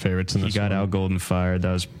 10.5-point favorites in this. He got one. out golden fired.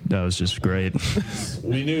 That was just great.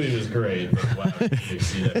 We knew he was great. But wow,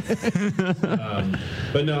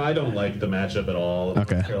 but no, I don't like the matchup at all.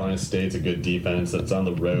 Okay. Carolina State's a good defense that's on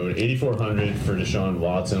the road. 8,400 for Deshaun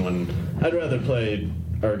Watson when I'd rather play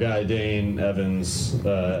our guy Dane Evans.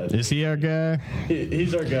 Is he our guy?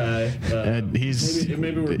 He's our guy.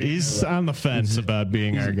 He's on the fence about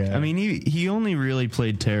being our guy. I mean, he only really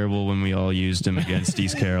played terrible when we all used him against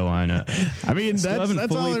East Carolina. I mean,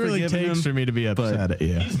 that's all it really takes for me to be upset at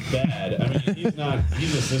you. He's bad. I mean,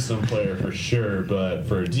 he's a system player for sure, but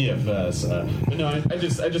for DFS, but no, I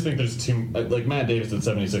just think there's too, like Matt Davis at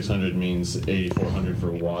 7,600 means 8,400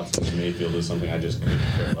 for Watson and Mayfield is something I just couldn't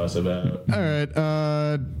care less about. All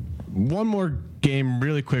right, one more game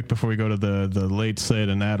really quick before we go to the late slate,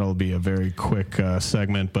 and that'll be a very quick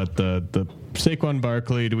segment, but the Saquon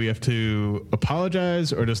Barkley, do we have to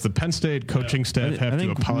apologize, or does the Penn State coaching staff have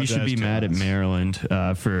to apologize? We should be mad at Maryland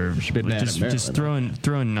for just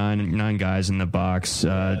throwing nine guys in the box. They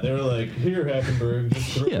were like, here, Hackenberg,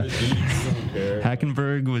 just throw it deep. Don't care.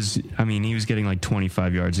 Hackenberg he was getting like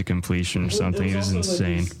 25 yards of completion or something. He was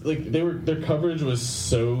insane. Their coverage was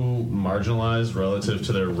so marginalized relative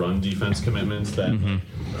to their run defense commitments that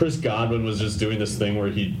Chris Godwin was just doing this thing where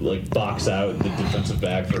he'd like box out the defensive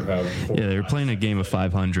back for how. Yeah, they were playing a game of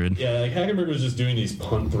 500. Yeah, like Hackenberg was just doing these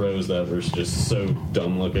punt throws that were just so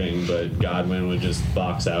dumb looking, but Godwin would just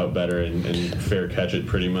box out better and fair catch it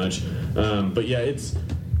pretty much. But yeah, it's.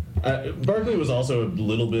 Barkley was also a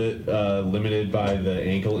little bit limited by the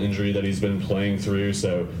ankle injury that he's been playing through,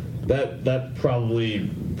 so that probably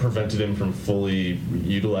prevented him from fully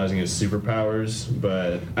utilizing his superpowers.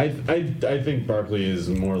 But I think Barkley is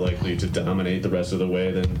more likely to dominate the rest of the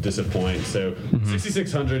way than disappoint. So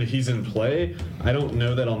 6,600, he's in play. I don't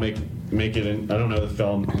know that I'll make it in. I don't know if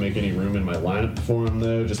I'll make any room in my lineup for him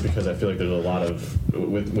though, just because I feel like there's a lot of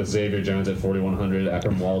with Xavier Jones at 4,100,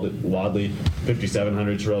 Akram Wadley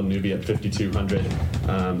 5,700, Terrell Newby at 5,200,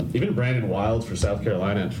 even Brandon Wilds for South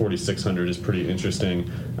Carolina at 4,600 is pretty interesting.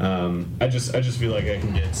 I just feel like I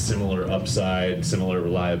can get similar upside, similar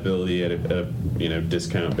reliability at a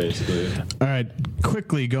discount basically. All right,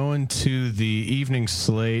 quickly going to the evening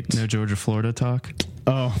slate. No Georgia Florida talk.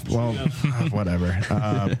 Oh well, whatever.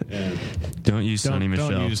 Don't use Sonny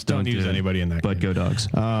Michel. Don't use anybody in that. But game. Go Dogs.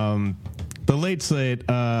 The late slate.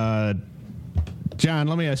 John,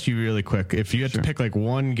 let me ask you really quick. If you had to pick like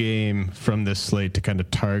one game from this slate to kind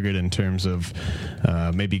of target in terms of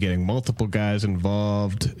maybe getting multiple guys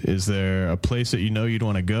involved, is there a place that you'd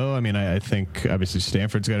want to go? I mean, I think obviously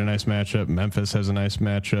Stanford's got a nice matchup. Memphis has a nice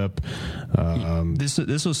matchup.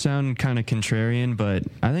 This will sound kind of contrarian, but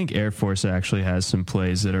I think Air Force actually has some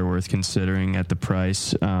plays that are worth considering at the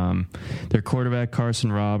price. Their quarterback,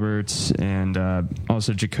 Carson Roberts, and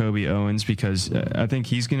also Jacoby Owens, because I think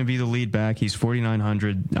he's going to be the lead back. He's 4,900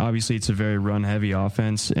 4,900. Obviously, it's a very run-heavy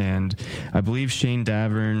offense, and I believe Shane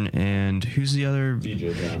Davern and who's the other?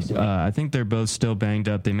 DJ Johnson. I think they're both still banged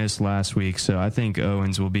up. They missed last week, so I think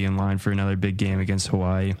Owens will be in line for another big game against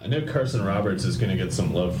Hawaii. I know Carson Roberts is going to get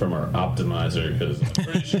some love from our optimizer because I'm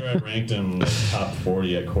pretty sure I ranked him like top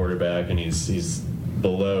 40 at quarterback, and he's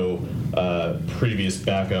below previous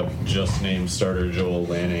backup just named starter Joel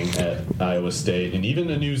Lanning at Iowa State, and even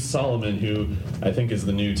the new Solomon, who I think is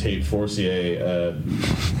the new Tate Forcier,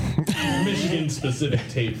 Michigan specific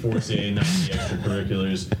Tate Forcier, not the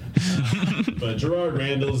extracurriculars. But Gerard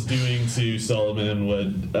Randall's doing to Solomon what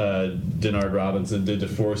Denard Robinson did to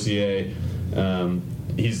Forcier.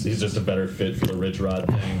 He's just a better fit for the Rich Rod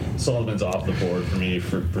thing. Solomon's off the board for me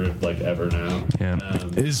for like ever now. Yeah.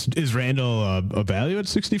 Is Randall a value at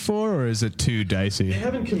 64, or is it too dicey? They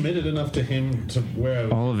haven't committed enough to him to where I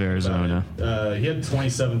would All of Arizona. He had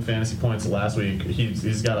 27 fantasy points last week.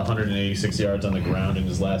 He's got 186 yards on the ground in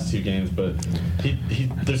his last 2 games, but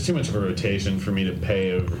there's too much of a rotation for me to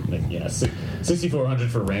pay over.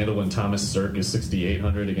 6,400 for Randall when Thomas Sirk is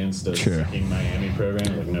 6,800 against a King Miami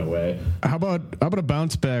program. Like, no way. How about a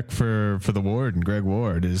bounce back for the Ward and Greg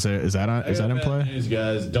Ward? Is that in play? News,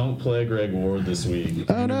 guys, don't play Greg Ward this week.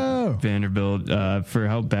 Oh no, Vanderbilt, for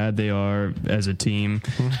how bad they are as a team,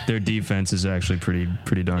 their defense is actually pretty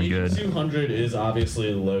darn good. 200 is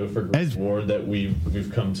obviously low for Greg Ward that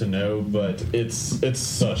we've come to know, but it's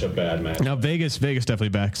such a bad match. Now Vegas definitely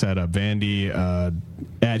backs that up. Vandy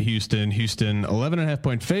at Houston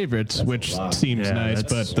 11.5-point favorites. That's which seems nice,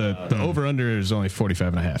 but the over under is only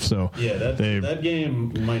 45.5. So yeah, that game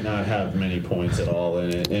might not have many points at all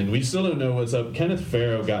in it, and we still don't know what's up. Kenneth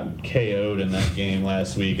Farrow got KO'd in that game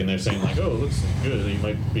last week, and they're saying like, oh, it looks good, he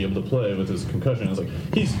might be able to play with his concussion. I was like,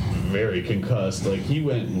 he's very concussed. Like, he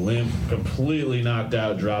went limp, completely knocked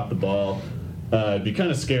out, dropped the ball. It'd be kind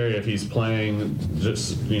of scary if he's playing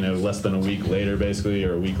just, less than a week later, basically,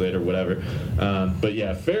 or a week later, whatever. But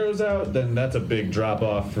yeah, if Farrow's out, then that's a big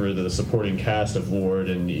drop-off for the supporting cast of Ward.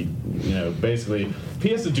 And, basically, if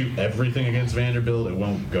he has to do everything against Vanderbilt, it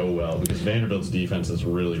won't go well because Vanderbilt's defense is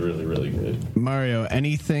really, really, really good. Mario,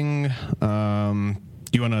 anything do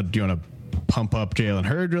you want to pump up Jalen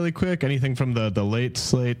Hurd really quick? Anything from the late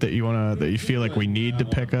slate that you feel like we need to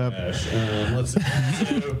pick up? Let's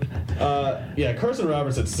see. Carson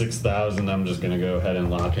Roberts at 6,000. I'm just gonna go ahead and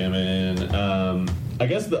lock him in. I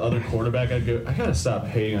guess the other quarterback I gotta stop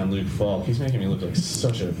hating on Luke Falk. He's making me look like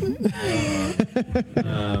such a.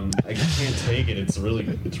 I can't take it. It's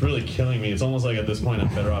really killing me. It's almost like at this point I'm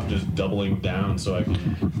better off just doubling down so I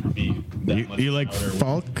can be that much. You like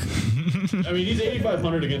Falk? I mean, he's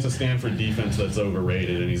 8,500 against a Stanford defense that's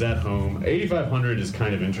overrated, and he's at home. 8,500 is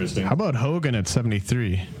kind of interesting. How about Hogan at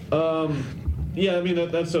 73? Yeah, I mean,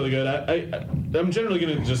 that's totally good. I'm generally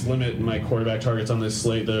going to just limit my quarterback targets on this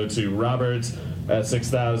slate, though, to Roberts at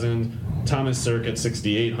 6,000, Thomas Sirk at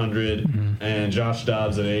 6,800, and Josh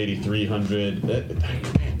Dobbs at 8,300.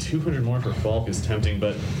 Man, 200 more for Falk is tempting,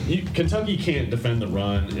 but Kentucky can't defend the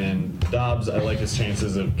run, and Dobbs, I like his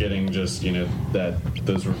chances of getting just, one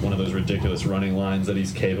of those ridiculous running lines that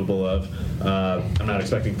he's capable of. I'm not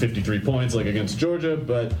expecting 53 points like against Georgia,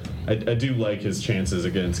 but I do like his chances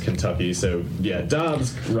against Kentucky. So, yeah,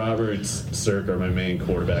 Dobbs, Roberts, Sirk are my main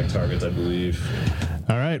quarterback targets, I believe.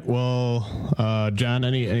 All right. Well, John,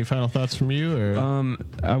 any final thoughts from you? Or?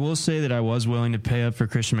 I will say that I was willing to pay up for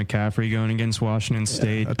Christian McCaffrey going against Washington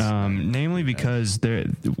State, namely because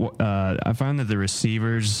I find that the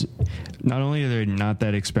receivers, not only are they not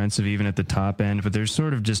that expensive even at the top end, but they're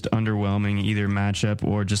sort of just underwhelming either matchup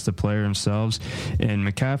or just the player themselves. And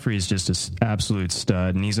McCaffrey is just an absolute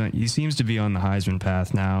stud, and he seems to be on the Heisman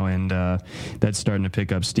path now, and that's starting to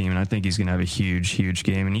pick up steam. And I think he's going to have a huge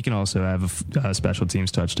game, and he can also have a special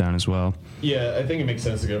teams touchdown as well. Yeah, I think it makes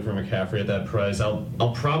sense to go for McCaffrey at that price.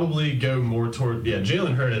 I'll probably go more toward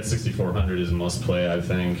Jalen Hurd at 6,400 is a must play, I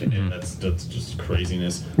think. And that's just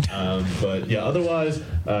craziness. But yeah, otherwise,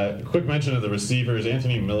 quick mention of the receivers.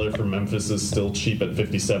 Anthony Miller from Memphis is still cheap at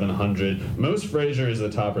 5,700. Mose Frazier is the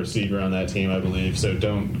top receiver on that team, I believe. So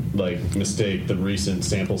don't mistake the recent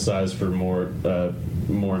sample size for more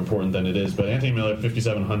important than it is. But Anthony Miller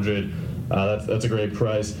 5,700. That's a great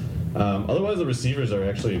price. Otherwise, the receivers are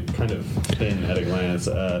actually kind of thin at a glance.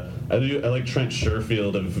 I like Trent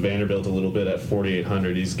Sherfield of Vanderbilt a little bit at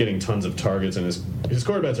 4,800. He's getting tons of targets, and his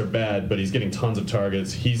quarterbacks are bad, but he's getting tons of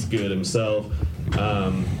targets. He's good himself.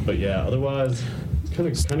 But yeah, otherwise,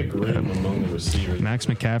 kind of grim among the receivers. Max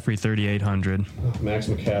McCaffrey, 3,800. Max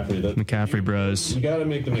McCaffrey. McCaffrey bros. You got to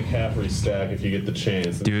make the McCaffrey stack if you get the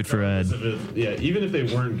chance. Do it for Ed. Yeah, even if they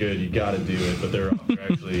weren't good, you got to do it. But they're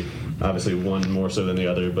actually obviously one more so than the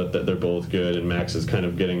other, but they're both good. And Max is kind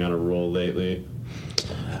of getting on a roll lately.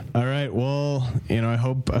 All right. Well, I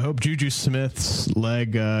hope Juju Smith's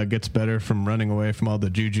leg gets better from running away from all the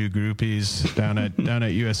Juju groupies down at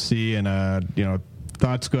USC, and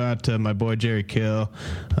thoughts go out to my boy Jerry Kill.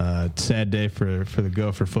 Sad day for the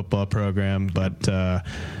Gopher football program, but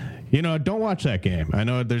don't watch that game. I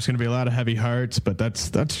know there's going to be a lot of heavy hearts, but that's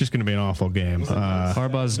just going to be an awful game.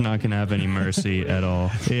 Harbaugh's not going to have any mercy at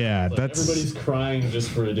all. Yeah, everybody's crying just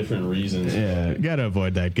for a different reason. Yeah, got to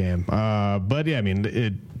avoid that game. But yeah, I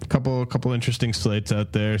mean, couple interesting slates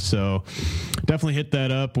out there, so definitely hit that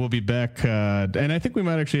up. We'll be back, and I think we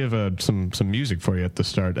might actually have some music for you at the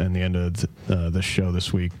start and the end of the show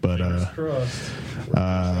this week. But we're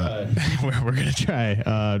gonna try,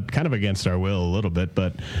 kind of against our will a little bit,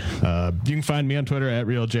 but. You can find me on Twitter at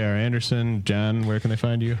RealJRAnderson. John, where can they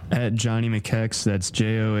find you? At Johnny McKechs. That's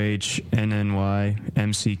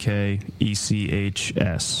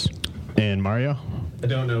JohnnyMcKechs. And Mario? I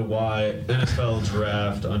don't know why. NFL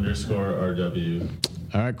Draft _RW.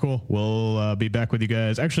 All right, cool. We'll be back with you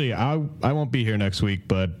guys. Actually, I won't be here next week,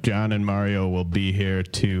 but John and Mario will be here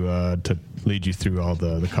to lead you through all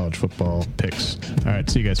the college football picks. All right,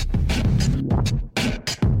 see you guys.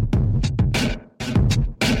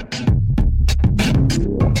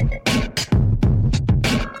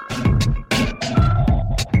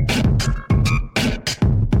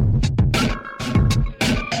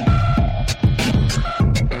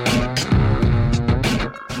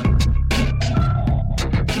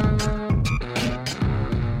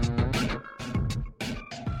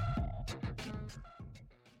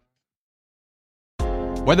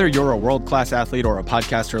 Whether you're a world-class athlete or a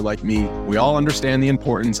podcaster like me, we all understand the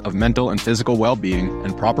importance of mental and physical well-being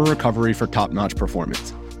and proper recovery for top-notch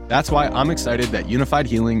performance. That's why I'm excited that Unified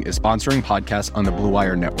Healing is sponsoring podcasts on the Blue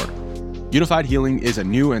Wire Network. Unified Healing is a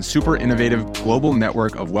new and super innovative global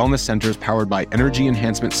network of wellness centers powered by Energy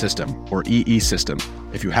Enhancement System, or EE System.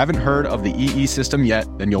 If you haven't heard of the EE System yet,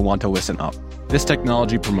 then you'll want to listen up. This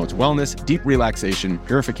technology promotes wellness, deep relaxation,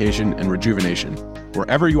 purification, and rejuvenation.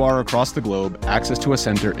 Wherever you are across the globe, access to a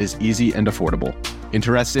center is easy and affordable.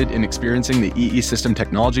 Interested in experiencing the EE System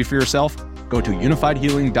technology for yourself? Go to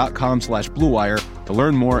unifiedhealing.com/bluewire to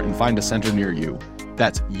learn more and find a center near you.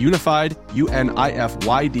 That's unified,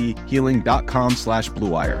 UNIFYD,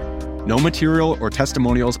 healing.com/bluewire. No material or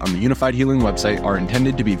testimonials on the Unified Healing website are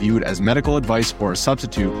intended to be viewed as medical advice or a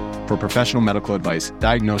substitute for professional medical advice,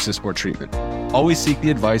 diagnosis, or treatment. Always seek the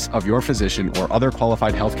advice of your physician or other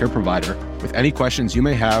qualified healthcare provider with any questions you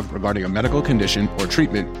may have regarding a medical condition or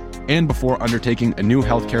treatment and before undertaking a new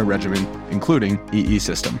healthcare regimen, including EE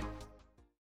System.